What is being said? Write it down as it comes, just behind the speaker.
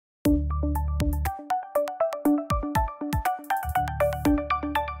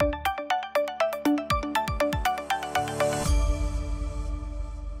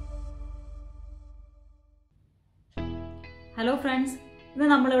Hello friends, ഇന്ന്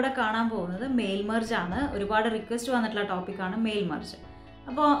നമ്മളിവിടെ കാണാൻ പോകുന്നത് മെയിൽ മെർജ് ആണ്. ഒരുപാട് റിക്വസ്റ്റ് വന്നിട്ടുള്ള ടോപ്പിക്കാണ് മെയിൽ മെർജ്.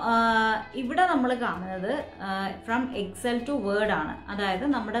 അപ്പോൾ ഇവിടെ നമ്മൾ കാണുന്നത് ഫ്രം എക്സൽ ടു വേർഡ് ആണ്. അതായത്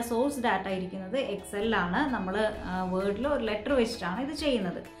നമ്മുടെ സോഴ്സ് ഡാറ്റ ഇരിക്കുന്നത് എക്സലിലാണ്. നമ്മൾ വേർഡിൽ ഒരു ലെറ്റർ വെച്ചിട്ടാണ് ഇത്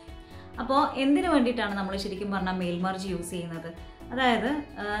ചെയ്യുന്നത്. അപ്പോൾ എന്തിനു വേണ്ടിയിട്ടാണ് നമ്മൾ ശരിക്കും പറഞ്ഞാൽ മെയിൽ മെർജ് യൂസ് ചെയ്യുന്നത്? അതായത്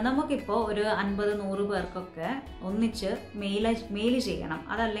നമുക്കിപ്പോൾ ഒരു 50-100 പേർക്കൊക്കെ ഒന്നിച്ച് മെയിൽ ചെയ്യണം,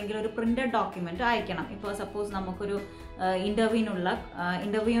 അതല്ലെങ്കിൽ ഒരു പ്രിന്റഡ് ഡോക്യുമെന്റ് അയക്കണം. ഇപ്പോൾ സപ്പോസ് നമുക്കൊരു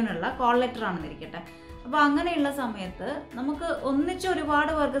ഇന്റർവ്യൂവിനുള്ള കോൾ ലെറ്റർ ആണെന്നിരിക്കട്ടെ. അപ്പോൾ അങ്ങനെയുള്ള സമയത്ത് നമുക്ക് ഒന്നിച്ച്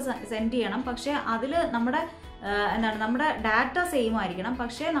ഒരുപാട് പേർക്ക് സെൻഡ് ചെയ്യണം. പക്ഷേ അതിൽ നമ്മുടെ ഡാറ്റ സെയിം ആയിരിക്കണം,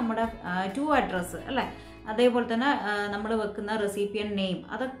 പക്ഷേ നമ്മുടെ ടു അഡ്രസ്സ് അല്ലേ, അതേപോലെ തന്നെ നമ്മൾ വെക്കുന്ന റെസിപ്പിയൻ നെയിം,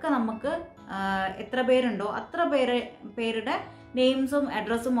 അതൊക്കെ നമുക്ക് എത്ര പേരുണ്ടോ അത്ര പേരുടെ നെയിംസും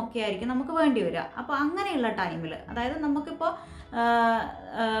അഡ്രസ്സും ഒക്കെ ആയിരിക്കും നമുക്ക് വേണ്ടി വരിക. അപ്പോൾ അങ്ങനെയുള്ള ടൈമിൽ, അതായത് നമുക്കിപ്പോൾ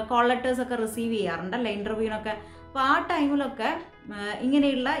കോൾ ലെറ്റേഴ്സൊക്കെ റിസീവ് ചെയ്യാറുണ്ടല്ലേ ഇൻ്റർവ്യൂവിനൊക്കെ, അപ്പോൾ ആ ടൈമിലൊക്കെ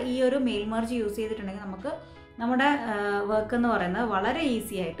ഇങ്ങനെയുള്ള ഈ ഒരു മെയിൽ മെർജ് യൂസ് ചെയ്തിട്ടുണ്ടെങ്കിൽ നമുക്ക് നമ്മുടെ വർക്ക് എന്ന് പറയുന്നത് വളരെ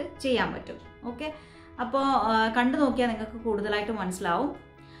ഈസി ആയിട്ട് ചെയ്യാൻ പറ്റും. ഓക്കെ, അപ്പോൾ കണ്ടു നോക്കിയാൽ നിങ്ങൾക്ക് കൂടുതലായിട്ട് മനസ്സിലാവും.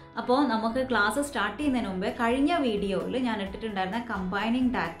 അപ്പോൾ നമുക്ക് ക്ലാസ് സ്റ്റാർട്ട് ചെയ്യുന്നതിന് മുമ്പേ കഴിഞ്ഞ വീഡിയോയിൽ ഞാൻ ഇട്ടിട്ടുണ്ടായിരുന്ന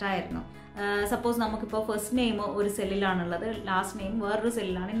കമ്പൈനിങ് ഡാറ്റ ആയിരുന്നു. സപ്പോസ് നമുക്കിപ്പോൾ ഫസ്റ്റ് നെയിം ഒരു സെല്ലിലാണുള്ളത്, ലാസ്റ്റ് നെയിം വേറൊരു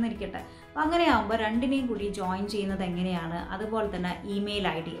സെല്ലിലാണ് എന്നിരിക്കട്ടെ. അപ്പോൾ അങ്ങനെയാകുമ്പോൾ രണ്ടിനെയും കൂടി ജോയിൻ ചെയ്യുന്നത് എങ്ങനെയാണ്, അതുപോലെ തന്നെ ഇമെയിൽ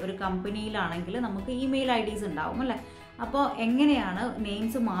ഐ ഡി, ഒരു കമ്പനിയിലാണെങ്കിൽ നമുക്ക് ഇമെയിൽ ഐ ഡീസ് ഉണ്ടാവും അല്ലേ. അപ്പോൾ എങ്ങനെയാണ്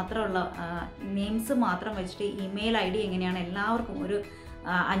നെയിംസ് മാത്രം വെച്ചിട്ട് ഇമെയിൽ ഐ ഡി എങ്ങനെയാണ് എല്ലാവർക്കും, ഒരു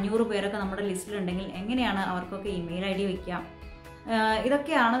 500 പേരൊക്കെ നമ്മുടെ ലിസ്റ്റിലുണ്ടെങ്കിൽ എങ്ങനെയാണ് അവർക്കൊക്കെ ഇമെയിൽ ഐ ഡി വയ്ക്കാം,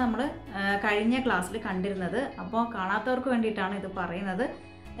 ഇതൊക്കെയാണ് നമ്മൾ കഴിഞ്ഞ ക്ലാസ്സിൽ കണ്ടിരുന്നത്. അപ്പോൾ കാണാത്തവർക്ക് വേണ്ടിയിട്ടാണ് ഇത് പറയുന്നത്,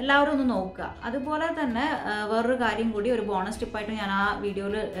 എല്ലാവരും ഒന്ന് നോക്കുക. അതുപോലെ തന്നെ വേറൊരു കാര്യം കൂടി, ഒരു ബോണസ് ടിപ്പായിട്ട് ഞാൻ ആ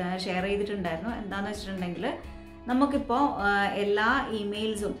വീഡിയോയിൽ ഷെയർ ചെയ്തിട്ടുണ്ടായിരുന്നു. എന്താണെന്ന് വെച്ചിട്ടുണ്ടെങ്കിൽ നമുക്കിപ്പോൾ എല്ലാവരുടെ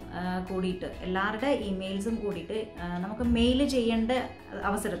ഇമെയിൽസും കൂടിയിട്ട് നമുക്ക് മെയിൽ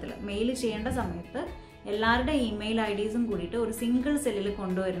ചെയ്യേണ്ട സമയത്ത് എല്ലാവരുടെ ഇമെയിൽ ഐ ഡീസും കൂടിയിട്ട് ഒരു സിംഗിൾ സെല്ലിൽ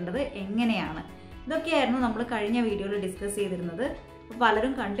കൊണ്ടുവരേണ്ടത് എങ്ങനെയാണ്, ഇതൊക്കെയായിരുന്നു നമ്മൾ കഴിഞ്ഞ വീഡിയോയിൽ ഡിസ്കസ് ചെയ്തിരുന്നത്. അപ്പോൾ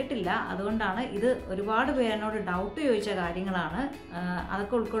പലരും കണ്ടിട്ടില്ല, അതുകൊണ്ടാണ് ഇത് ഒരുപാട് പേരെന്നോട് ഡൗട്ട് ചോദിച്ച കാര്യങ്ങളാണ്.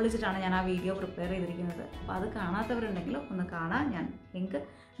 അതൊക്കെ ഉൾക്കൊള്ളിച്ചിട്ടാണ് ഞാൻ ആ വീഡിയോ പ്രിപ്പയർ ചെയ്തിരിക്കുന്നത്. അപ്പോൾ അത് കാണാത്തവരുണ്ടെങ്കിൽ ഒന്ന് കാണാൻ ഞാൻ ലിങ്ക്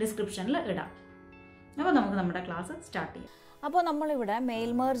ഡിസ്ക്രിപ്ഷനിൽ ഇടാം. അപ്പോൾ നമുക്ക് നമ്മുടെ ക്ലാസ് സ്റ്റാർട്ട് ചെയ്യാം. അപ്പോൾ നമ്മളിവിടെ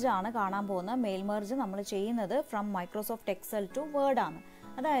മെയിൽ മെർജ് ആണ് കാണാൻ പോകുന്നത്. മെയിൽ മെർജ് നമ്മൾ ചെയ്യുന്നത് from Microsoft XL to word ആണ്.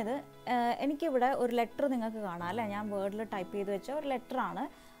 അതായത് എനിക്കിവിടെ ഒരു ലെറ്റർ നിങ്ങൾക്ക് കാണാം അല്ലേ, ഞാൻ വേർഡിൽ ടൈപ്പ് ചെയ്ത് വെച്ച ഒരു ലെറ്ററാണ്.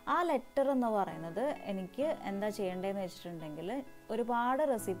 ആ ലെറ്റർ എന്ന് പറയുന്നത് എനിക്ക് എന്താ ചെയ്യേണ്ടതെന്ന് വെച്ചിട്ടുണ്ടെങ്കിൽ ഒരുപാട്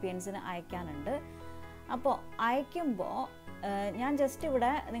റെസിപ്പിയൻസിന് അയക്കാനുണ്ട്. അപ്പോൾ അയക്കുമ്പോൾ ഞാൻ ജസ്റ്റ് ഇവിടെ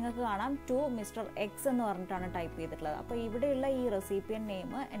നിങ്ങൾക്ക് കാണാം ടു മിസ്റ്റർ എക്സ് എന്ന് പറഞ്ഞിട്ടാണ് ടൈപ്പ് ചെയ്തിട്ടുള്ളത്. അപ്പോൾ ഇവിടെയുള്ള ഈ റെസിപ്പിയൻ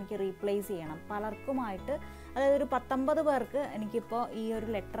നെയിം എനിക്ക് റീപ്ലേസ് ചെയ്യണം പലർക്കുമായിട്ട്. അതായത് ഒരു 19 പേർക്ക് എനിക്കിപ്പോൾ ഈ ഒരു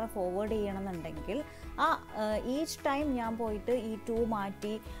ലെറ്റർ ഫോർവേഡ് ചെയ്യണമെന്നുണ്ടെങ്കിൽ ഈച്ച് ടൈം ഞാൻ പോയിട്ട് ഈ 2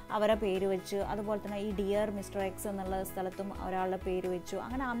 മാറ്റി അവരെ പേര് വെച്ച്, അതുപോലെ തന്നെ ഈ ഡിയർ മിസ്റ്റർ എക്സ് എന്നുള്ള സ്ഥലത്തും ഒരാളുടെ പേര് വെച്ചു,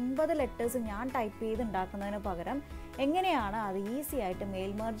 അങ്ങനെ 50 ലെറ്റേഴ്സ് ഞാൻ ടൈപ്പ് ചെയ്ത് ഉണ്ടാക്കുന്നതിന് പകരം എങ്ങനെയാണ് അത് ഈസി ആയിട്ട്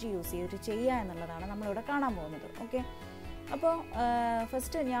മെയിൽ മെർജ് യൂസ് ചെയ്തിട്ട് ചെയ്യുക എന്നുള്ളതാണ് നമ്മളിവിടെ കാണാൻ പോകുന്നത്. ഓക്കെ, അപ്പോൾ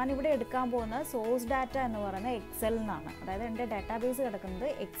ഫസ്റ്റ് ഞാനിവിടെ എടുക്കാൻ പോകുന്ന സോഴ്സ് ഡാറ്റ എന്ന് പറയുന്നത് എക്സലിൽ നിന്നാണ്. അതായത് എൻ്റെ ഡാറ്റാബേസ് കിടക്കുന്നത്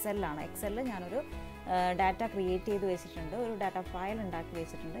എക്സലിലാണ്. എക്സലിൽ ഞാനൊരു ഡാറ്റ ക്രിയേറ്റ് ചെയ്ത് വെച്ചിട്ടുണ്ട്, ഒരു ഡാറ്റ ഫയൽ ഉണ്ടാക്കി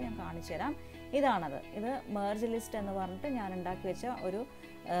വെച്ചിട്ടുണ്ട്. ഞാൻ കാണിച്ചു തരാം. ഇതാണത്. ഇത് മെർജ് ലിസ്റ്റ് എന്ന് പറഞ്ഞിട്ട് ഞാൻ ഉണ്ടാക്കി വെച്ച ഒരു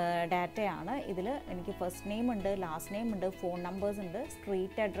ഡാറ്റയാണ്. ഇതിൽ എനിക്ക് ഫസ്റ്റ് നെയിം ഉണ്ട്, ലാസ്റ്റ് നെയിം ഉണ്ട്, ഫോൺ നമ്പേഴ്സ് ഉണ്ട്,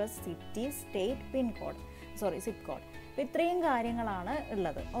 street address, city, state, zip code. അപ്പോൾ ഇത്രയും കാര്യങ്ങളാണ്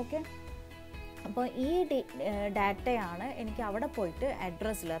ഉള്ളത്. ഓക്കെ, അപ്പോൾ ഈ ഡാറ്റയാണ് എനിക്ക് അവിടെ പോയിട്ട്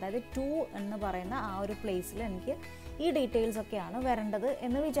അഡ്രസ്സിൽ, അതായത് 2 എന്ന് പറയുന്ന ആ ഒരു പ്ലേസിൽ എനിക്ക് ഈ ഡീറ്റെയിൽസൊക്കെയാണ് വരേണ്ടത്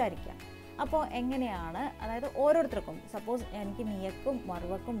എന്ന് വിചാരിക്കുക. അപ്പോൾ എങ്ങനെയാണ്, അതായത് ഓരോരുത്തർക്കും സപ്പോസ് എനിക്ക് നിയക്കും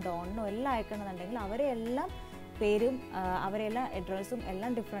മറുവക്കും ഡോണിനും എല്ലാം അയക്കണമെന്നുണ്ടെങ്കിൽ അവരെല്ലാം പേരും അവരെല്ലാം അഡ്രസ്സും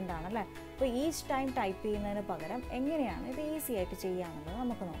എല്ലാം ഡിഫറെൻ്റ് ആണല്ലേ. അപ്പോൾ ഈച്ച് ടൈം ടൈപ്പ് ചെയ്യുന്നതിന് പകരം എങ്ങനെയാണ് ഇത് ഈസി ആയിട്ട് ചെയ്യാമെന്നുള്ളത്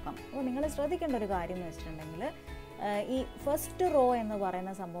നമുക്ക് നോക്കാം. അപ്പോൾ നിങ്ങൾ ശ്രദ്ധിക്കേണ്ട ഒരു കാര്യം എന്ന് വെച്ചിട്ടുണ്ടെങ്കിൽ ഈ ഫസ്റ്റ് റോ എന്ന്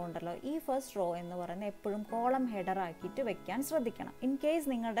പറയുന്ന സംഭവം ഉണ്ടല്ലോ, ഈ ഫസ്റ്റ് റോ എന്ന് പറയുന്നത് എപ്പോഴും കോളം ഹെഡർ ആക്കിയിട്ട് വെക്കാൻ ശ്രദ്ധിക്കണം. ഇൻ കേസ്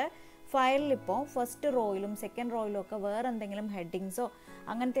നിങ്ങളുടെ ഫയലിൽ ഇപ്പോൾ ഫസ്റ്റ് റോയിലും സെക്കൻഡ് റോയിലും ഒക്കെ വേറെ എന്തെങ്കിലും ഹെഡിങ്സോ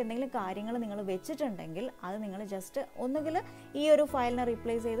അങ്ങനത്തെ എന്തെങ്കിലും കാര്യങ്ങൾ നിങ്ങൾ വെച്ചിട്ടുണ്ടെങ്കിൽ അത് നിങ്ങൾ ജസ്റ്റ് ഒന്നുകിൽ ഈ ഒരു ഫയലിനെ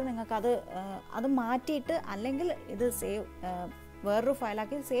റീപ്ലേസ് ചെയ്ത് നിങ്ങൾക്കത് മാറ്റിയിട്ട്, അല്ലെങ്കിൽ ഇത് വേറൊരു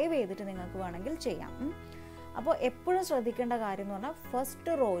ഫയലാക്കി സേവ് ചെയ്തിട്ട് നിങ്ങൾക്ക് വേണമെങ്കിൽ ചെയ്യാം. അപ്പോൾ എപ്പോഴും ശ്രദ്ധിക്കേണ്ട കാര്യം എന്ന് പറഞ്ഞാൽ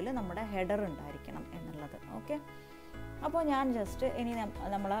ഫസ്റ്റ് റോയിൽ നമ്മുടെ ഹെഡർ ഉണ്ടായിരിക്കണം എന്നുള്ളത്. ഓക്കെ, അപ്പോൾ ഞാൻ ജസ്റ്റ് ഇനി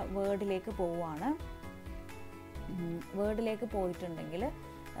നമ്മളെ വേർഡിലേക്ക് പോവുകയാണ്. വേർഡിലേക്ക് പോയിട്ടുണ്ടെങ്കിൽ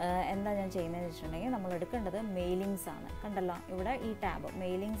എന്താ ഞാൻ ചെയ്യുന്നതെന്ന് വെച്ചിട്ടുണ്ടെങ്കിൽ നമ്മൾ എടുക്കേണ്ടത് മെയിലിങ്സ് ആണ്. കണ്ടല്ലോ, ഇവിടെ ഈ ടാബ്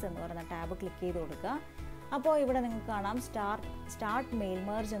മെയിലിങ്സ് എന്ന് പറയുന്ന ടാബ് ക്ലിക്ക് ചെയ്ത് കൊടുക്കുക. അപ്പോൾ ഇവിടെ നിങ്ങൾക്ക് കാണാം സ്റ്റാർട്ട് മെയിൽ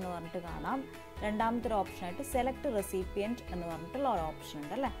മെർജ് എന്ന് പറഞ്ഞിട്ട് കാണാം. രണ്ടാമത്തെ ഒരു ഓപ്ഷനായിട്ട് സെലക്ട് റെസിപ്പിയൻറ്റ് എന്ന് പറഞ്ഞിട്ടുള്ള ഒരു ഓപ്ഷൻ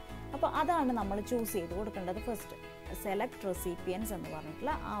ഉണ്ട് അല്ലേ. അപ്പോൾ അതാണ് നമ്മൾ ചൂസ് ചെയ്ത് കൊടുക്കേണ്ടത്. ഫസ്റ്റ് സെലക്ട് റെസിപ്പിയൻസ് എന്ന്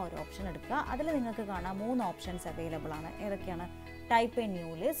പറഞ്ഞിട്ടുള്ള ആ ഒരു ഓപ്ഷൻ എടുക്കുക. അതിൽ നിങ്ങൾക്ക് കാണാം 3 ഓപ്ഷൻസ് അവൈലബിൾ ആണ്. ഏതൊക്കെയാണ്? Type A new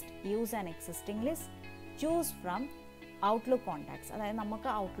list, use an existing list, choose from outlook contacts. അതായത് നമുക്ക്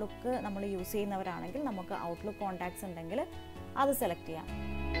ഔട്ട്ലുക്ക് നമ്മൾ യൂസ് ചെയ്യുന്നവരാണെങ്കിൽ നമുക്ക് ഔട്ട്ലുക്ക് കോൺടാക്ട്സ് ഉണ്ടെങ്കിൽ അത് സെലക്ട് ചെയ്യാം.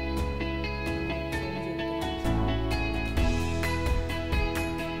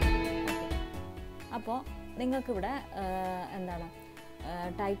 അപ്പോൾ നിങ്ങൾക്കിവിടെ എന്താണ്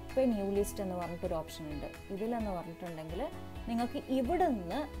ടൈപ്പ് എ ന്യൂ ലിസ്റ്റ് എന്ന് പറഞ്ഞിട്ടൊരു ഓപ്ഷൻ ഉണ്ട്. ഇതിലെന്ന് പറഞ്ഞിട്ടുണ്ടെങ്കിൽ നിങ്ങൾക്ക് ഇവിടെ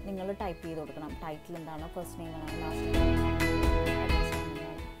നിന്ന് നിങ്ങൾ ടൈപ്പ് ചെയ്ത് കൊടുക്കണം. ടൈറ്റിൽ എന്താണ്, ഫസ്റ്റ് നെയിം ആണ്, ലാസ്റ്റ് നെയിം,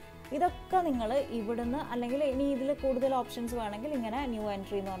 ഇതൊക്കെ നിങ്ങൾ ഇവിടുന്ന്, അല്ലെങ്കിൽ ഇനി ഇതിൽ കൂടുതൽ ഓപ്ഷൻസ് വേണമെങ്കിൽ ഇങ്ങനെ ന്യൂ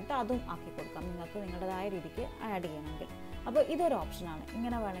എൻട്രി എന്ന് പറഞ്ഞിട്ട് അതും ആക്കി കൊടുക്കാം നിങ്ങൾക്ക് നിങ്ങളുടേതായ രീതിക്ക് ആഡ് ചെയ്യണമെങ്കിൽ. അപ്പോൾ ഇതൊരു ഓപ്ഷനാണ്.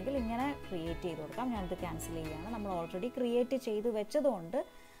 ഇങ്ങനെ വേണമെങ്കിൽ ഇങ്ങനെ ക്രിയേറ്റ് ചെയ്ത് കൊടുക്കാം. ഞാനിത് ക്യാൻസൽ ചെയ്യുകയാണ്. നമ്മൾ ഓൾറെഡി ക്രിയേറ്റ് ചെയ്ത് വെച്ചതുകൊണ്ട്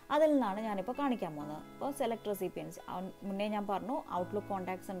അതിൽ നിന്നാണ് ഞാനിപ്പോൾ കാണിക്കാൻ പോകുന്നത്. അപ്പോൾ സെലക്ട് റെസിപ്പിയൻസ്, മുന്നേ ഞാൻ പറഞ്ഞു ഔട്ട്ലുക്ക്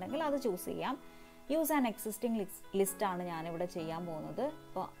കോൺടാക്ട്സ് ഉണ്ടെങ്കിൽ അത് ചൂസ് ചെയ്യാം. യൂസ് ആൻ എക്സിസ്റ്റിംഗ് ലിസ്റ്റാണ് ഞാനിവിടെ ചെയ്യാൻ പോകുന്നത്.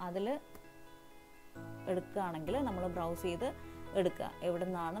 അപ്പോൾ അതിൽ എടുക്കുകയാണെങ്കിൽ നമ്മൾ ബ്രൗസ് ചെയ്ത് എടുക്കുക എവിടെ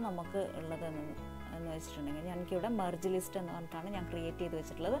നിന്നാണ് നമുക്ക് ഉള്ളത് എന്ന് വെച്ചിട്ടുണ്ടെങ്കിൽ എനിക്കിവിടെ മെർജ് ലിസ്റ്റ് എന്ന് പറഞ്ഞിട്ടാണ് ഞാൻ ക്രിയേറ്റ് ചെയ്ത്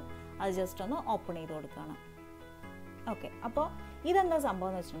വെച്ചിട്ടുള്ളത്. അത് ജസ്റ്റ് ഒന്ന് ഓപ്പൺ ചെയ്ത് കൊടുക്കുകയാണ്. ഓക്കെ, അപ്പോൾ ഇതെന്താ സംഭവം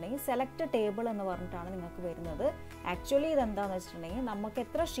എന്ന് വെച്ചിട്ടുണ്ടെങ്കിൽ സെലക്ട് ടേബിൾ എന്ന് പറഞ്ഞിട്ടാണ് നിങ്ങൾക്ക് വരുന്നത്. ആക്ച്വലി ഇതെന്താണെന്ന് വെച്ചിട്ടുണ്ടെങ്കിൽ നമുക്ക്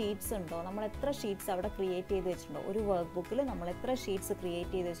എത്ര ഷീറ്റ്സ് ഉണ്ടോ, നമ്മൾ എത്ര ഷീറ്റ്സ് അവിടെ ക്രിയേറ്റ് ചെയ്ത് വെച്ചിട്ടുണ്ടോ, ഒരു വർക്ക് ബുക്കിൽ നമ്മൾ എത്ര ഷീറ്റ്സ്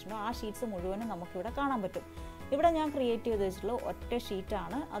ക്രിയേറ്റ് ചെയ്ത് വെച്ചിട്ടുണ്ടോ ആ ഷീറ്റ്സ് മുഴുവനും നമുക്കിവിടെ കാണാൻ പറ്റും. ഇവിടെ ഞാൻ ക്രിയേറ്റ് ചെയ്ത് വെച്ചിട്ടുള്ള ഒറ്റ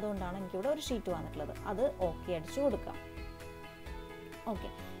ഷീറ്റാണ്, അതുകൊണ്ടാണ് എനിക്കിവിടെ ഒരു ഷീറ്റ് വന്നിട്ടുള്ളത്. അത് ഓക്കെ അടിച്ചു കൊടുക്കാം. ഓക്കെ,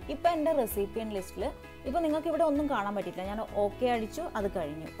 ഇപ്പോൾ എൻ്റെ റെസിപ്പിയൻ ലിസ്റ്റിൽ ഇപ്പോൾ നിങ്ങൾക്ക് ഇവിടെ ഒന്നും കാണാൻ പറ്റില്ല. ഞാൻ ഓക്കെ അടിച്ചു, അത്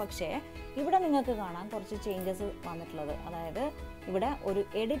കഴിഞ്ഞു. പക്ഷേ ഇവിടെ നിങ്ങൾക്ക് കാണാൻ കുറച്ച് ചേഞ്ചസ് വന്നിട്ടുള്ളത്. അതായത് ഇവിടെ ഒരു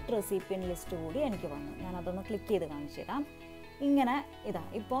എഡിറ്റ് റെസിപ്പിയൻ ലിസ്റ്റ് കൂടി എനിക്ക് വന്നു. ഞാൻ അതൊന്ന് ക്ലിക്ക് ചെയ്ത് കാണിച്ചു തരാം. ഇങ്ങനെ ഇതാ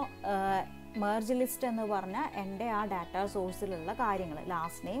ഇപ്പോൾ മെർജ് ലിസ്റ്റ് എന്ന് പറഞ്ഞാൽ എൻ്റെ ആ ഡാറ്റാ സോഴ്സിലുള്ള കാര്യങ്ങൾ,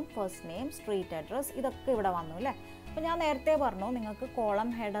 last name, first name, street address, ഇതൊക്കെ ഇവിടെ വന്നു അല്ലേ. അപ്പോൾ ഞാൻ നേരത്തെ പറഞ്ഞു നിങ്ങൾക്ക് കോളം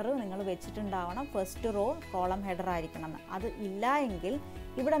ഹെഡർ നിങ്ങൾ വെച്ചിട്ടുണ്ടാവണം, ഫസ്റ്റ് റോ കോളം ഹെഡർ ആയിരിക്കണം എന്ന്. അത് ഇല്ല എങ്കിൽ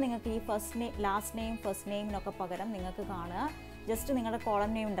ഇവിടെ നിങ്ങൾക്ക് ഈ ലാസ്റ്റ് നെയിം, ഫസ്റ്റ് നെയിമിനൊക്കെ പകരം നിങ്ങൾക്ക് കാണുക ജസ്റ്റ് നിങ്ങളുടെ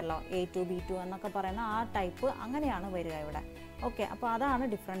കോളം നെയിം ഉണ്ടല്ലോ, A2 B2 എന്നൊക്കെ പറയുന്ന ആ ടൈപ്പ്, അങ്ങനെയാണ് വരിക ഇവിടെ. ഓക്കെ, അപ്പോൾ അതാണ്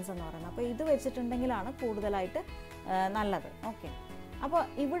ഡിഫറൻസ് എന്ന് പറയുന്നത്. അപ്പോൾ ഇത് വെച്ചിട്ടുണ്ടെങ്കിലാണ് കൂടുതലായിട്ട് നല്ലത്. ഓക്കെ, അപ്പോൾ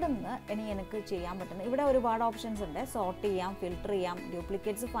ഇവിടുന്ന് ഇനി എനിക്ക് ചെയ്യാൻ പറ്റുന്നത്, ഇവിടെ ഒരുപാട് ഓപ്ഷൻസ് ഉണ്ട്. സോർട്ട് ചെയ്യാം, ഫിൽട്ടർ ചെയ്യാം,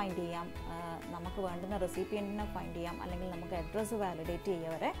 ഡ്യൂപ്ലിക്കേറ്റ്സ് ഫൈൻഡ് ചെയ്യാം, നമുക്ക് വേണ്ടുന്ന റെസിപ്പിയൻറ്റിനെ ഫൈൻഡ് ചെയ്യാം, അല്ലെങ്കിൽ നമുക്ക് അഡ്രസ്സ് വാലിഡേറ്റ്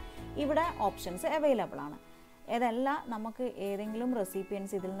ചെയ്യുക വരെ ഇവിടെ ഓപ്ഷൻസ് അവൈലബിൾ ആണ്. ഇതല്ല നമുക്ക് ഏതെങ്കിലും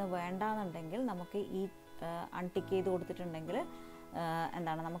റെസിപ്പിയൻസ് ഇതിൽ നിന്ന് വേണ്ടാന്നുണ്ടെങ്കിൽ നമുക്ക് ഈ അൺടിക്ക് ചെയ്ത് കൊടുത്തിട്ടുണ്ടെങ്കിൽ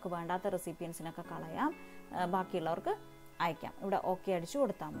എന്താണ് നമുക്ക് വേണ്ടാത്ത റെസിപ്പിയൻസിനൊക്കെ കളയാം, ബാക്കിയുള്ളവർക്ക് അയക്കാം. ഇവിടെ ഓക്കെ അടിച്ചു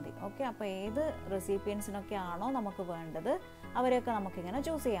കൊടുത്താൽ മതി. ഓക്കെ, അപ്പോൾ ഏത് റെസിപ്പിയൻസിനൊക്കെ ആണോ നമുക്ക് വേണ്ടത് അവരെയൊക്കെ നമുക്കിങ്ങനെ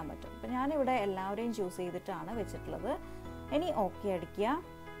ചൂസ് ചെയ്യാൻ പറ്റും. അപ്പോൾ ഞാനിവിടെ എല്ലാവരെയും ചൂസ് ചെയ്തിട്ടാണ് വെച്ചിട്ടുള്ളത്. ഇനി ഓക്കെ അടിക്കുക.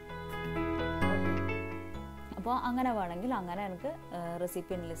 അപ്പോൾ അങ്ങനെ വേണമെങ്കിൽ അങ്ങനെ എനിക്ക്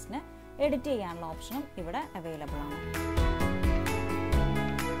റെസിപ്പിയൻ ലിസ്റ്റിനെ എഡിറ്റ് ചെയ്യാനുള്ള ഓപ്ഷനും ഇവിടെ അവൈലബിൾ ആണ്.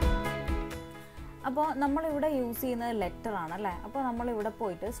 അപ്പോൾ നമ്മളിവിടെ യൂസ് ചെയ്യുന്നത് ലെറ്റർ ആണല്ലേ. അപ്പോൾ നമ്മളിവിടെ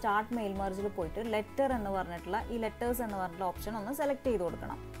പോയിട്ട് സ്റ്റാർട്ട് മെയിൽ മെർജിൽ പോയിട്ട് ലെറ്റർ എന്ന് പറഞ്ഞിട്ടുള്ള ഈ ലെറ്റേഴ്സ് എന്ന് പറഞ്ഞിട്ടുള്ള ഓപ്ഷൻ ഒന്ന് സെലക്ട് ചെയ്ത്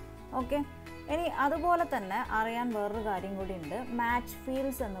കൊടുക്കണം. ഓക്കെ, ഇനി അതുപോലെ തന്നെ അറിയാൻ വേറൊരു കാര്യം കൂടി ഉണ്ട്. മാച്ച്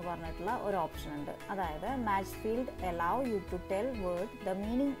ഫീൽഡ്സ് എന്ന് പറഞ്ഞിട്ടുള്ള ഒരു ഓപ്ഷൻ ഉണ്ട്. അതായത് match field allow you to tell word the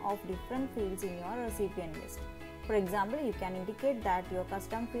meaning of different fields in your recipient list. For example, you can indicate that your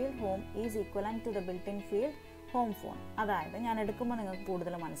custom field home is equivalent to the built-in field home phone. അതായത് ഞാൻ എടുക്കുമ്പോൾ നിങ്ങൾക്ക്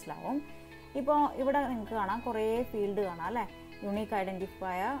കൂടുതൽ മനസ്സിലാവും. ഇപ്പോൾ ഇവിടെ നിങ്ങൾക്ക് കാണാം കുറേ ഫീൽഡ് കാണാം അല്ലേ. Unique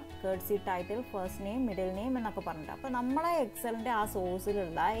identifier, curtsy title, first name, middle name എന്നൊക്കെ പറഞ്ഞിട്ട്. അപ്പോൾ നമ്മളെ എക്സലിൻ്റെ ആ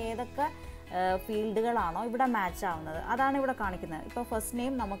സോഴ്സിലുള്ള ഏതൊക്കെ ഫീൽഡുകളാണോ ഇവിടെ മാച്ച് ആവുന്നത് അതാണ് ഇവിടെ കാണിക്കുന്നത്. ഇപ്പോൾ ഫസ്റ്റ്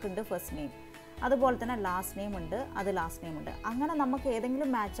നെയിം നമുക്കുണ്ട്, ഫസ്റ്റ് നെയിം, അതുപോലെ തന്നെ ലാസ്റ്റ് നെയിം ഉണ്ട്, അത് ലാസ്റ്റ് നെയിം ഉണ്ട്. അങ്ങനെ നമുക്ക് ഏതെങ്കിലും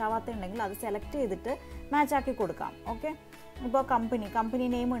മാച്ച് ആവാത്തുണ്ടെങ്കിൽ അത് സെലക്ട് ചെയ്തിട്ട് മാച്ച് ആക്കി കൊടുക്കാം. ഓക്കെ, ഇപ്പോൾ കമ്പനി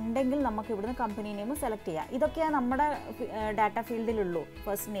നെയിം ഉണ്ടെങ്കിൽ നമുക്ക് ഇവിടുന്ന് കമ്പനി നെയിം സെലക്ട് ചെയ്യാം. ഇതൊക്കെയാണ് നമ്മുടെ data ഫീൽഡിലുള്ളൂ.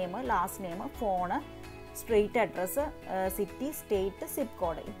 First name, last name, phone, street address, city, state, zip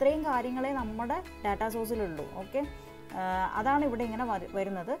code, ഇത്രയും കാര്യങ്ങളെ നമ്മുടെ ഡാറ്റാ സോഴ്സിലുള്ളൂ. ഓക്കെ, അതാണ് ഇവിടെ ഇങ്ങനെ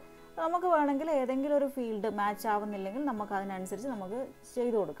വരുന്നത്. നമുക്ക് വേണമെങ്കിൽ ഏതെങ്കിലും ഒരു ഫീൽഡ് മാച്ച് ആവുന്നില്ലെങ്കിൽ നമുക്ക് അതിനനുസരിച്ച് നമുക്ക്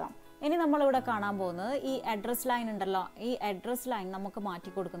ചെയ്തു കൊടുക്കാം. ഇനി നമ്മളിവിടെ കാണാൻ പോകുന്നത് ഈ അഡ്രസ് ലൈൻ ഉണ്ടല്ലോ, ഈ അഡ്രസ് ലൈൻ നമുക്ക് മാറ്റി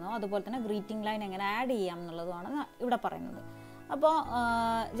കൊടുക്കുന്നതും അതുപോലെ തന്നെ ഗ്രീറ്റിംഗ് ലൈൻ എങ്ങനെ ആഡ് ചെയ്യാം എന്നുള്ളതുമാണ് ഇവിടെ പറയുന്നത്. അപ്പോൾ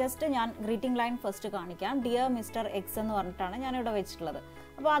ജസ്റ്റ് ഞാൻ ഗ്രീറ്റിംഗ് ലൈൻ ഫസ്റ്റ് കാണിക്കാം. ഡിയർ മിസ്റ്റർ എക്സ് എന്ന് പറഞ്ഞിട്ടാണ് ഞാനിവിടെ വെച്ചിട്ടുള്ളത്.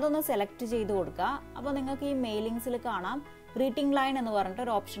 അപ്പോൾ അതൊന്ന് സെലക്ട് ചെയ്ത് കൊടുക്കുക. അപ്പോൾ നിങ്ങൾക്ക് ഈ മെയിലിങ്സിൽ കാണാം ഗ്രീറ്റിംഗ് ലൈൻ എന്ന് പറഞ്ഞിട്ട്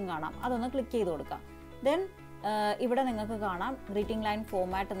ഒരു ഓപ്ഷൻ കാണാം. അതൊന്ന് ക്ലിക്ക് ചെയ്ത് കൊടുക്കുക. ദെൻ ഇവിടെ നിങ്ങൾക്ക് കാണാം ഗ്രീറ്റിംഗ് ലൈൻ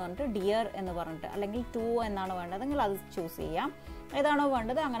ഫോമാറ്റ് എന്ന് പറഞ്ഞിട്ട് ഡിയർ എന്ന് പറഞ്ഞിട്ട്, അല്ലെങ്കിൽ ടു എന്നാണ് വേണ്ടതെങ്കിൽ അത് ചൂസ് ചെയ്യാം. ഏതാണോ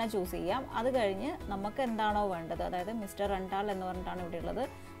വേണ്ടത് അങ്ങനെ ചൂസ് ചെയ്യാം. അത് കഴിഞ്ഞ് നമുക്ക് എന്താണോ വേണ്ടത്, അതായത് മിസ്റ്റർ റണ്ടാൾ എന്ന് പറഞ്ഞിട്ടാണ് ഇവിടെ ഉള്ളത്,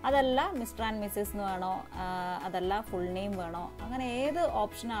 അതല്ല മിസ്റ്റർ ആൻഡ് മിസ്സസ് എന്ന് വേണോ, അതല്ല ഫുൾ നെയിം വേണോ, അങ്ങനെ ഏത്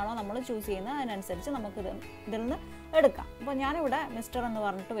ഓപ്ഷനാണോ നമ്മൾ ചൂസ് ചെയ്യുന്നത് അതിനനുസരിച്ച് നമുക്ക് ഇതിൽ നിന്ന് എടുക്കാം. അപ്പോൾ ഞാനിവിടെ മിസ്റ്റർ എന്ന്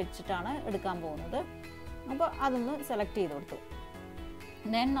പറഞ്ഞിട്ട് വെച്ചിട്ടാണ് എടുക്കാൻ പോകുന്നത്. അപ്പോൾ അതൊന്ന് സെലക്ട് ചെയ്ത് കൊടുത്തു.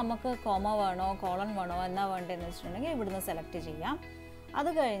 ദെൻ നമുക്ക് കോമ വേണോ കോളൺ വേണോ എന്നാ വേണ്ടതെന്ന് വെച്ചിട്ടുണ്ടെങ്കിൽ ഇവിടുന്ന് സെലക്ട് ചെയ്യാം. അത്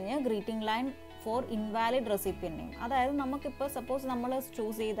കഴിഞ്ഞ് greeting line four invalid recipient name, അതായത് നമുക്കിപ്പോൾ സപ്പോസ് നമ്മൾ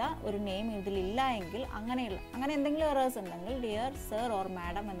ചൂസ് ചെയ്ത ഒരു നെയിം ഇതിലില്ല എങ്കിൽ അങ്ങനെ എന്തെങ്കിലും എറേഴ്സ് ഉണ്ടെങ്കിൽ ഡിയർ സർ ഓർ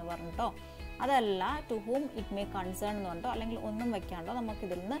മാഡം എന്ന് പറഞ്ഞിട്ടോ, അതല്ല to whom it may concern എന്ന് പറഞ്ഞിട്ടോ, അല്ലെങ്കിൽ ഒന്നും വെക്കാണ്ടോ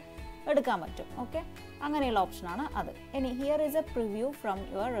നമുക്കിതിൽ നിന്ന് എടുക്കാൻ പറ്റും. ഓക്കെ, അങ്ങനെയുള്ള ഓപ്ഷനാണ് അത്. ഇനി here is A preview from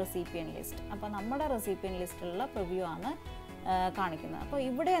your recipient list. അപ്പോൾ നമ്മുടെ റെസിപ്പിയൻ ലിസ്റ്റിലുള്ള പ്രിവ്യൂ ആണ് കാണിക്കുന്നത്. അപ്പോൾ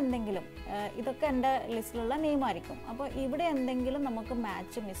ഇവിടെ എന്തെങ്കിലും, ഇതൊക്കെ എൻ്റെ ലിസ്റ്റിലുള്ള നെയിം ആയിരിക്കും. അപ്പോൾ ഇവിടെ എന്തെങ്കിലും നമുക്ക്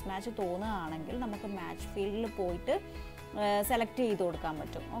മിസ്മാച്ച് തോന്നുകയാണെങ്കിൽ നമുക്ക് മാച്ച് ഫീൽഡിൽ പോയിട്ട് സെലക്ട് ചെയ്ത് കൊടുക്കാൻ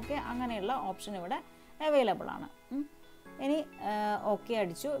പറ്റും. ഓക്കെ, അങ്ങനെയുള്ള ഓപ്ഷൻ ഇവിടെ അവൈലബിൾ ആണ്. ഇനി ഓക്കെ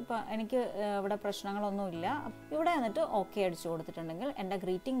അടിച്ചു. ഇപ്പോൾ എനിക്ക് ഇവിടെ പ്രശ്നങ്ങളൊന്നുമില്ല. ഇവിടെ വന്നിട്ട് ഓക്കെ അടിച്ചു കൊടുത്തിട്ടുണ്ടെങ്കിൽ എൻ്റെ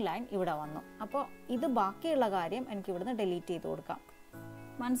ഗ്രീറ്റിംഗ് ലൈൻ ഇവിടെ വന്നു. അപ്പോൾ ഇത് ബാക്കിയുള്ള കാര്യം എനിക്ക് ഇവിടുന്ന് ഡിലീറ്റ് ചെയ്ത് കൊടുക്കാം.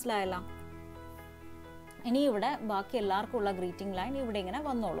 മനസ്സിലായല്ലോ? ഇനി ഇവിടെ ബാക്കി എല്ലാവർക്കും ഉള്ള ഗ്രീറ്റിംഗ് ലൈൻ ഇവിടെ ഇങ്ങനെ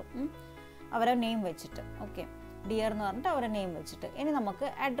വന്നോളും, അവരെ നെയിം വെച്ചിട്ട്. ഓക്കെ, ഡിയർ എന്ന് പറഞ്ഞിട്ട് അവരെ നെയിം വെച്ചിട്ട്. ഇനി നമുക്ക്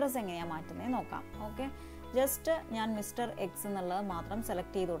അഡ്രസ്സ് എങ്ങനെയാണ് മാറ്റുന്നത് നോക്കാം. ഓക്കെ, ജസ്റ്റ് ഞാൻ മിസ്റ്റർ എക്സ് എന്നുള്ളത് മാത്രം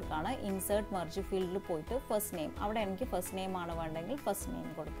സെലക്ട് ചെയ്ത് കൊടുക്കുകയാണ്. ഇൻസേർട്ട് മെർജ് ഫീൽഡിൽ പോയിട്ട് ഫസ്റ്റ് നെയിം, അവിടെ എനിക്ക് ഫസ്റ്റ് നെയിം ആണ് വേണ്ടെങ്കിൽ ഫസ്റ്റ് നെയിം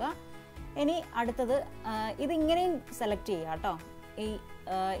കൊടുക്കുക. ഇനി അടുത്തത് ഇതിങ്ങനെയും സെലക്ട് ചെയ്യുക കേട്ടോ. ഈ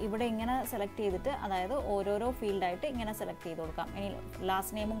ഇവിടെ ഇങ്ങനെ സെലക്ട് ചെയ്തിട്ട്, അതായത് ഓരോരോ ഫീൽഡായിട്ട് ഇങ്ങനെ സെലക്ട് ചെയ്ത് കൊടുക്കാം. ഇനി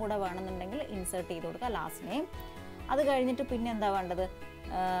ലാസ്റ്റ് നെയിമും കൂടെ വേണമെന്നുണ്ടെങ്കിൽ ഇൻസേർട്ട് ചെയ്ത് കൊടുക്കുക ലാസ്റ്റ് നെയിം. അത് കഴിഞ്ഞിട്ട് പിന്നെ എന്താ വേണ്ടത്,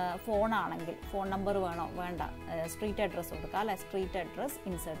 ഫോണാണെങ്കിൽ ഫോൺ നമ്പർ വേണോ വേണ്ട, സ്ട്രീറ്റ് അഡ്രസ്സ് കൊടുക്കുക അല്ലെ, സ്ട്രീറ്റ് അഡ്രസ്സ്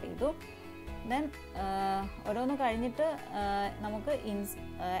ഇൻസേർട്ട് ചെയ്തു. ദെൻ ഓരോന്ന് കഴിഞ്ഞിട്ട് നമുക്ക്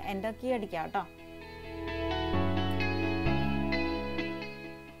എൻ്റർ കീ അടിക്കാം കേട്ടോ.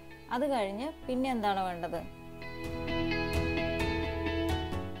 അത് കഴിഞ്ഞ് പിന്നെ എന്താണ് വേണ്ടത്,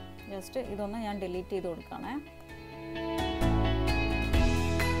 ജസ്റ്റ് ഇതൊന്ന് ഞാൻ ഡിലീറ്റ് ചെയ്ത് കൊടുക്കുകയാണേ.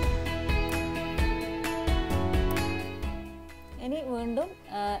 ഇനി വീണ്ടും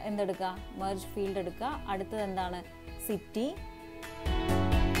എന്തെടുക്കുക, മെർജ് ഫീൽഡ് എടുക്കുക. അടുത്തത് എന്താണ്, സിറ്റി,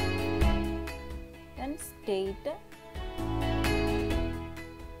 ദെൻ സ്റ്റേറ്റ്,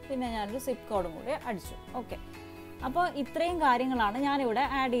 പിന്നെ ഞാനൊരു സിപ്പ് കോഡും കൂടി അടിച്ചു. ഓക്കെ, അപ്പോൾ ഇത്രയും കാര്യങ്ങളാണ് ഞാനിവിടെ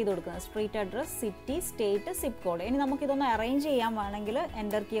ആഡ് ചെയ്ത് കൊടുക്കുന്നത്. Street address, city, state, zip code. ഇനി നമുക്കിതൊന്ന് അറേഞ്ച് ചെയ്യാൻ വേണമെങ്കിൽ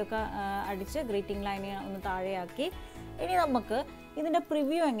എൻ്റർ കീ ഒക്കെ അടിച്ച് ഗ്രീറ്റിംഗ് ലൈനെ ഒന്ന് താഴെയാക്കി. ഇനി നമുക്ക് ഇതിൻ്റെ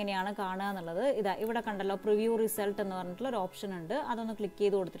പ്രിവ്യൂ എങ്ങനെയാണ് കാണുക എന്നുള്ളത് ഇതാ ഇവിടെ കണ്ടല്ലോ, പ്രിവ്യൂ റിസൾട്ട് എന്ന് പറഞ്ഞിട്ടുള്ള ഒരു ഓപ്ഷൻ ഉണ്ട്. അതൊന്ന് ക്ലിക്ക്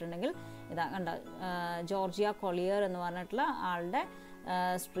ചെയ്ത് കൊടുത്തിട്ടുണ്ടെങ്കിൽ ഇതാ കണ്ട, ജോർജിയ കൊളിയർ എന്ന് പറഞ്ഞിട്ടുള്ള ആളുടെ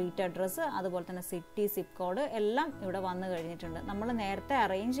സ്ട്രീറ്റ് അഡ്രസ്സ്, അതുപോലെ തന്നെ സിറ്റി, സിപ്പ് കോഡ് എല്ലാം ഇവിടെ വന്നു കഴിഞ്ഞിട്ടുണ്ട്. നമ്മൾ നേരത്തെ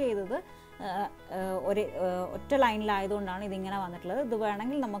അറേഞ്ച് ചെയ്തത് ഒറ്റ ലൈനിലായതുകൊണ്ടാണ് ഇതിങ്ങനെ വന്നിട്ടുള്ളത്. ഇത്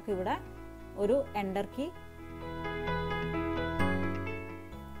വേണമെങ്കിൽ നമുക്കിവിടെ ഒരു എൻ്റർ കീ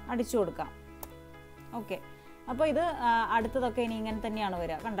അടിച്ചു കൊടുക്കാം. ഓക്കെ, അപ്പോൾ ഇത് അടുത്തതൊക്കെ ഇനി ഇങ്ങനെ തന്നെയാണ്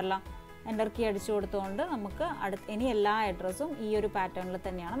വരിക. കണ്ടല്ലോ, എൻ്റർ കീ അടിച്ചു കൊടുത്തുകൊണ്ട് നമുക്ക് ഇനി എല്ലാ അഡ്രസ്സും ഈ ഒരു പാറ്റേണിൽ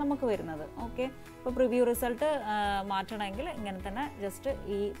തന്നെയാണ് നമുക്ക് വരുന്നത്. ഓക്കെ, ഇപ്പോൾ പ്രിവ്യൂ റിസൾട്ട് മാറ്റണമെങ്കിൽ ഇങ്ങനെ തന്നെ ജസ്റ്റ്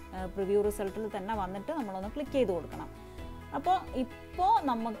ഈ പ്രിവ്യൂ റിസൾട്ടിൽ തന്നെ വന്നിട്ട് നമ്മളൊന്ന് ക്ലിക്ക് ചെയ്ത് കൊടുക്കണം. അപ്പോൾ ഇപ്പോൾ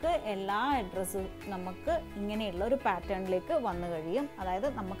നമുക്ക് എല്ലാ അഡ്രസ്സും നമുക്ക് ഇങ്ങനെയുള്ള ഒരു പാറ്റേണിലേക്ക് വന്നു കഴിയും. അതായത്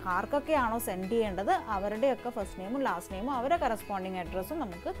നമുക്ക് ആർക്കൊക്കെയാണോ സെൻഡ് ചെയ്യേണ്ടത് അവരുടെയൊക്കെ ഫസ്റ്റ് നെയിമും ലാസ്റ്റ് നെയിമും അവരുടെ കറസ്പോണ്ടിങ് അഡ്രസ്സും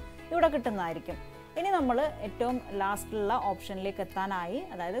നമുക്ക് ഇവിടെ കിട്ടുന്നതായിരിക്കും. ഇനി നമ്മൾ ഏറ്റവും ലാസ്റ്റിലുള്ള ഓപ്ഷനിലേക്ക് എത്താനായി,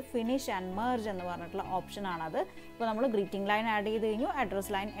 അതായത് ഫിനിഷ് ആൻഡ് മെർജ് എന്ന് പറഞ്ഞിട്ടുള്ള ഓപ്ഷനാണത്. ഇപ്പോൾ നമ്മൾ ഗ്രീറ്റിംഗ് ലൈൻ ആഡ് ചെയ്ത് കഴിഞ്ഞു,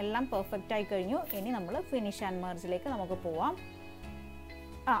 അഡ്രസ് ലൈൻ എല്ലാം പെർഫെക്റ്റ് ആയി കഴിഞ്ഞു. ഇനി നമ്മൾ ഫിനിഷ് ആൻഡ് മെർജിലേക്ക് നമുക്ക് പോവാം.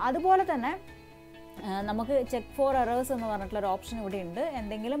 അതുപോലെ തന്നെ നമുക്ക് ചെക്ക് ഫോർ എറേഴ്സ് എന്ന് പറഞ്ഞിട്ടുള്ള ഒരു ഓപ്ഷൻ ഇവിടെ ഉണ്ട്.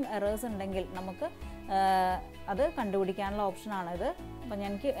 എന്തെങ്കിലും എറേഴ്സ് ഉണ്ടെങ്കിൽ നമുക്ക് അത് കണ്ടുപിടിക്കാനുള്ള ഓപ്ഷനാണിത്. അപ്പോൾ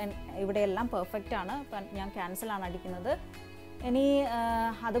എനിക്ക് ഇവിടെ എല്ലാം പെർഫെക്റ്റ് ആണ്. അപ്പം ഞാൻ ക്യാൻസലാണ് അടിക്കുന്നത്. ഇനി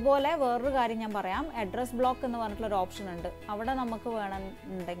അതുപോലെ വേറൊരു കാര്യം ഞാൻ പറയാം, അഡ്രസ് ബ്ലോക്ക് എന്ന് പറഞ്ഞിട്ടുള്ളൊരു ഓപ്ഷൻ ഉണ്ട്. അവിടെ നമുക്ക്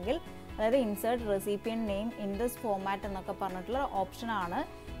വേണമെന്നുണ്ടെങ്കിൽ, അതായത് insert recipient name in this format എന്നൊക്കെ പറഞ്ഞിട്ടുള്ള ഓപ്ഷനാണ്.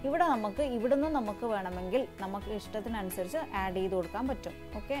 ഇവിടെ ഇവിടുന്ന് നമുക്ക് വേണമെങ്കിൽ നമുക്ക് ഇഷ്ടത്തിനനുസരിച്ച് ആഡ് ചെയ്ത് കൊടുക്കാൻ പറ്റും.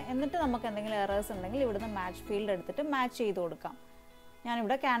 ഓക്കെ, എന്നിട്ട് നമുക്ക് എന്തെങ്കിലും എറേഴ്സ് ഉണ്ടെങ്കിൽ ഇവിടുന്ന് മാച്ച് ഫീൽഡ് എടുത്തിട്ട് മാച്ച് ചെയ്ത് കൊടുക്കാം.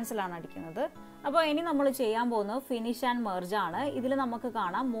 ഞാനിവിടെ ക്യാൻസലാണ് അടിക്കുന്നത്. അപ്പോൾ ഇനി നമ്മൾ ചെയ്യാൻ പോകുന്നത് ഫിനിഷ് ആൻഡ് മെർജ് ആണ്. ഇതിൽ നമുക്ക്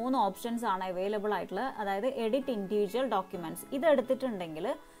കാണാം 3 ഓപ്ഷൻസ് ആണ് അവൈലബിൾ ആയിട്ടുള്ളത്. അതായത് എഡിറ്റ് ഇൻഡിവിജ്വൽ ഡോക്യുമെൻറ്റ്സ്, ഇത് എടുത്തിട്ടുണ്ടെങ്കിൽ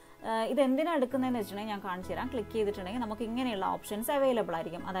ഇതെന്തിനാണ് എടുക്കുന്നതെന്ന് വെച്ചിട്ടുണ്ടെങ്കിൽ ഞാൻ കാണിച്ചു തരാം. ക്ലിക്ക് ചെയ്തിട്ടുണ്ടെങ്കിൽ നമുക്ക് ഇങ്ങനെയുള്ള ഓപ്ഷൻസ് അവൈലബിൾ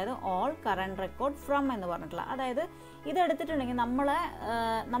ആയിരിക്കും. അതായത് ഓൾ കറണ്ട് റെക്കോർഡ് ഫ്രം എന്ന് പറഞ്ഞിട്ടുള്ള, അതായത് ഇതെടുത്തിട്ടുണ്ടെങ്കിൽ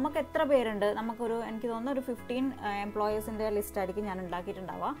നമുക്ക് എത്ര പേരുണ്ട്, നമുക്കൊരു എനിക്ക് തോന്നുന്നു ഒരു 15 എംപ്ലോയേഴ്സിൻ്റെ ലിസ്റ്റ് ആയിരിക്കും ഞാൻ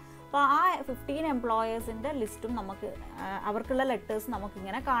ഉണ്ടാക്കിയിട്ടുണ്ടാവുക. അപ്പോൾ ആ 15 എംപ്ലോയേഴ്സിൻ്റെ ലിസ്റ്റും നമുക്ക് അവർക്കുള്ള ലെറ്റേഴ്സ്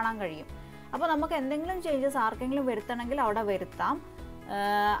നമുക്കിങ്ങനെ കാണാൻ കഴിയും. അപ്പോൾ നമുക്ക് എന്തെങ്കിലും ചേഞ്ചസ് ആർക്കെങ്കിലും വരുത്തണമെങ്കിൽ അവിടെ വരുത്താം.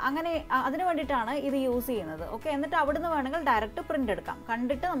 അങ്ങനെ അതിന് വേണ്ടിയിട്ടാണ് ഇത് യൂസ് ചെയ്യുന്നത്. ഓക്കെ, എന്നിട്ട് അവിടുന്ന് വേണമെങ്കിൽ ഡയറക്റ്റ് പ്രിൻ്റ് എടുക്കാം,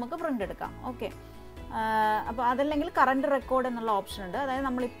 കണ്ടിട്ട് നമുക്ക് പ്രിൻ്റ് എടുക്കാം. ഓക്കെ, അപ്പോൾ അതല്ലെങ്കിൽ കറണ്ട് റെക്കോർഡ് എന്നുള്ള ഓപ്ഷൻ ഉണ്ട്. അതായത്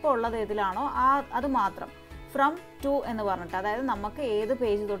നമ്മളിപ്പോൾ ഉള്ളത് ഏതിലാണോ അത് മാത്രം ഫ്രം ടു എന്ന് പറഞ്ഞിട്ട്, അതായത് നമുക്ക് ഏത്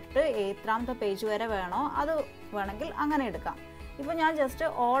പേജ് തൊട്ട് എത്രാമത്തെ പേജ് വരെ വേണോ അത് വേണമെങ്കിൽ അങ്ങനെ എടുക്കാം. ഇപ്പോൾ ഞാൻ ജസ്റ്റ്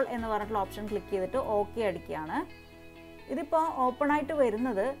ഓൾ എന്ന് പറഞ്ഞിട്ടുള്ള ഓപ്ഷൻ ക്ലിക്ക് ചെയ്തിട്ട് ഓക്കെ അടിക്കുകയാണ്. ഇതിപ്പോൾ ഓപ്പൺ ആയിട്ട്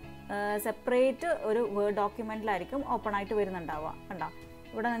വരുന്നത് സെപ്പറേറ്റ് ഒരു വേർഡ് ഡോക്യുമെൻറ്റിലായിരിക്കും ഓപ്പൺ ആയിട്ട് വരുന്നുണ്ടാവുക. കണ്ടോ,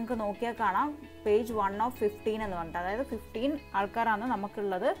 ഇവിടെ നിങ്ങൾക്ക് നോക്കിയാൽ കാണാം പേജ് 1 of 15 എന്ന് പറഞ്ഞിട്ട്, അതായത് 15 ആൾക്കാരാണ്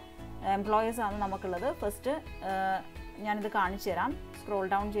നമുക്കുള്ളത്, എംപ്ലോയീസ് ആണ് നമുക്കുള്ളത്. ഫസ്റ്റ് ഞാനിത് കാണിച്ചു തരാം, സ്ക്രോൾ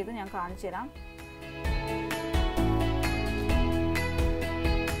ഡൗൺ ചെയ്ത് ഞാൻ കാണിച്ചു തരാം.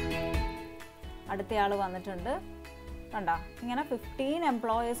 അടുത്തയാൾ വന്നിട്ടുണ്ട്. കണ്ടോ, ഇങ്ങനെ 15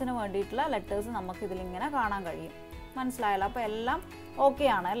 എംപ്ലോയീസിന് വേണ്ടിയിട്ടുള്ള ലെറ്റേഴ്സ് നമുക്കിതിലിങ്ങനെ കാണാൻ കഴിയും. മനസ്സിലായല്ലോ? അപ്പോൾ എല്ലാം ഓക്കെ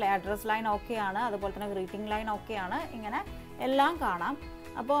ആണ് അല്ലേ, അഡ്രസ് ലൈൻ ഓക്കെ ആണ്, അതുപോലെ തന്നെ ഗ്രീറ്റിംഗ് ലൈൻ ഓക്കെ ആണ്, ഇങ്ങനെ എല്ലാം കാണാം.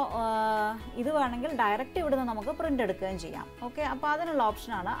 അപ്പോൾ ഇത് വേണമെങ്കിൽ ഡയറക്റ്റ് ഇവിടുന്ന് നമുക്ക് പ്രിൻ്റ് എടുക്കുകയും ചെയ്യാം. ഓക്കെ, അപ്പോൾ അതിനുള്ള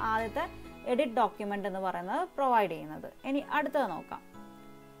ഓപ്ഷനാണ് ആദ്യത്തെ എഡിറ്റ് ഡോക്യുമെൻ്റ് എന്ന് പറയുന്നത് പ്രൊവൈഡ് ചെയ്യുന്നത്. ഇനി അടുത്തത് നോക്കാം.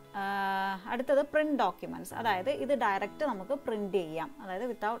 അടുത്തത് പ്രിൻ്റ് ഡോക്യുമെൻറ്റ്സ്, അതായത് ഇത് ഡയറക്റ്റ് നമുക്ക് പ്രിൻ്റ് ചെയ്യാം. അതായത്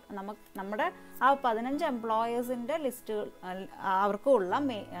വിത്തൗട്ട് നമ്മുടെ ആ 15 എംപ്ലോയേഴ്സിൻ്റെ ലിസ്റ്റുകൾ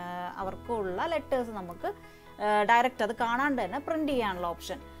അവർക്കുള്ള ലെറ്റേഴ്സ് നമുക്ക് ഡയറക്റ്റ് അത് കാണാണ്ട് തന്നെ പ്രിൻ്റ് ചെയ്യാനുള്ള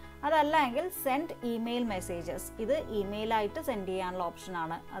ഓപ്ഷൻ. അതല്ല എങ്കിൽ സെൻഡ് ഇമെയിൽ മെസ്സേജസ്, ഇത് ഇമെയിലായിട്ട് സെൻഡ് ചെയ്യാനുള്ള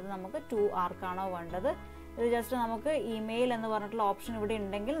ഓപ്ഷനാണ്. അത് നമുക്ക് ആർക്കാണോ വേണ്ടത്, ഇത് ജസ്റ്റ് നമുക്ക് ഇമെയിൽ എന്ന് പറഞ്ഞിട്ടുള്ള ഓപ്ഷൻ ഇവിടെ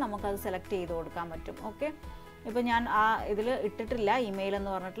ഉണ്ടെങ്കിൽ നമുക്കത് സെലക്ട് ചെയ്ത് കൊടുക്കാൻ പറ്റും. ഓക്കെ, ഇപ്പോൾ ഞാൻ ഇതിൽ ഇട്ടിട്ടില്ല ഇമെയിൽ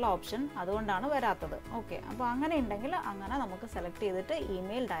എന്ന് പറഞ്ഞിട്ടുള്ള ഓപ്ഷൻ, അതുകൊണ്ടാണ് വരാത്തത്. ഓക്കെ, അപ്പോൾ അങ്ങനെ ഉണ്ടെങ്കിൽ അങ്ങനെ നമുക്ക് സെലക്ട് ചെയ്തിട്ട്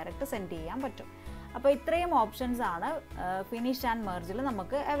ഇമെയിൽ ഡയറക്റ്റ് സെൻഡ് ചെയ്യാൻ പറ്റും. അപ്പോൾ ഇത്രയും ഓപ്ഷൻസ് ആണ് ഫിനിഷ് ആൻഡ് മെർജിൽ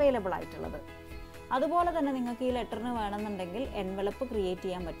നമുക്ക് അവൈലബിൾ ആയിട്ടുള്ളത്. അതുപോലെ തന്നെ നിങ്ങൾക്ക് ഈ ലെറ്ററിന് വേണമെന്നുണ്ടെങ്കിൽ എൻവലപ്പ് ക്രിയേറ്റ്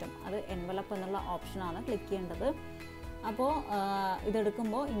ചെയ്യാൻ പറ്റും. അത് എൻവലപ്പ് എന്നുള്ള ഓപ്ഷനാണ് ക്ലിക്ക് ചെയ്യേണ്ടത്. അപ്പോൾ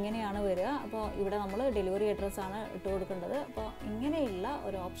ഇതെടുക്കുമ്പോൾ ഇങ്ങനെയാണ് വരിക. അപ്പോൾ ഇവിടെ നമ്മൾ ഡെലിവറി അഡ്രസ്സാണ് ഇട്ട് കൊടുക്കേണ്ടത്. അപ്പോൾ ഇങ്ങനെയുള്ള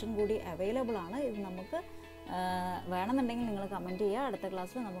ഒരു ഓപ്ഷൻ കൂടി അവൈലബിൾ ആണ്. ഇത് നമുക്ക് വേണമെന്നുണ്ടെങ്കിൽ നിങ്ങൾ കമൻറ്റ് ചെയ്യുക. അടുത്ത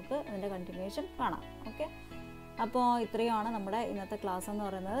ക്ലാസ്സിൽ നമുക്ക് ഇതിൻ്റെ കണ്ടിന്യൂഷൻ കാണാം. ഓക്കെ, അപ്പോൾ ഇത്രയുമാണ് നമ്മുടെ ഇന്നത്തെ ക്ലാസ് എന്ന്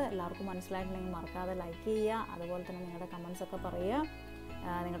പറയുന്നത്. എല്ലാവർക്കും മനസ്സിലായിട്ടുണ്ടെങ്കിൽ മറക്കാതെ ലൈക്ക് ചെയ്യുക, അതുപോലെ തന്നെ നിങ്ങളുടെ കമൻസൊക്കെ പറയുക,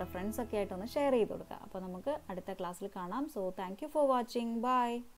 നിങ്ങളുടെ ഫ്രണ്ട്സൊക്കെ ആയിട്ടൊന്ന് ഷെയർ ചെയ്ത് കൊടുക്കുക. അപ്പോൾ നമുക്ക് അടുത്ത ക്ലാസ്സിൽ കാണാം. So thank you for watching. By.